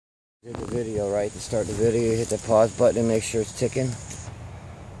Did the video, right? To start the video, you hit the pause button and make sure it's ticking.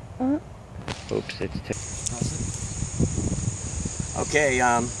 Oops, it's ticking. Okay,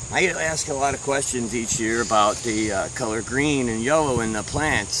 I ask a lot of questions each year about the color green and yellow in the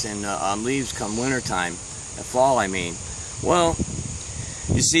plants and leaves come wintertime, the fall I mean. Well,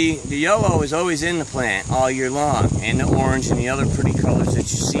 you see, the yellow is always in the plant all year long, and the orange and the other pretty colors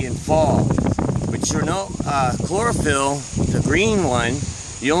that you see in fall. But you know, chlorophyll, the green one,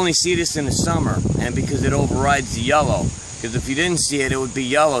 you only see this in the summer, and because it overrides the yellow. Because if you didn't see it, it would be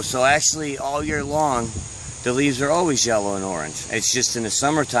yellow. So actually, all year long, the leaves are always yellow and orange. It's just in the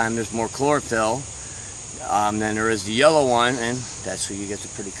summertime, there's more chlorophyll than there is the yellow one, and that's where you get the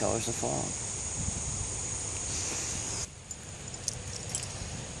pretty colors of fall.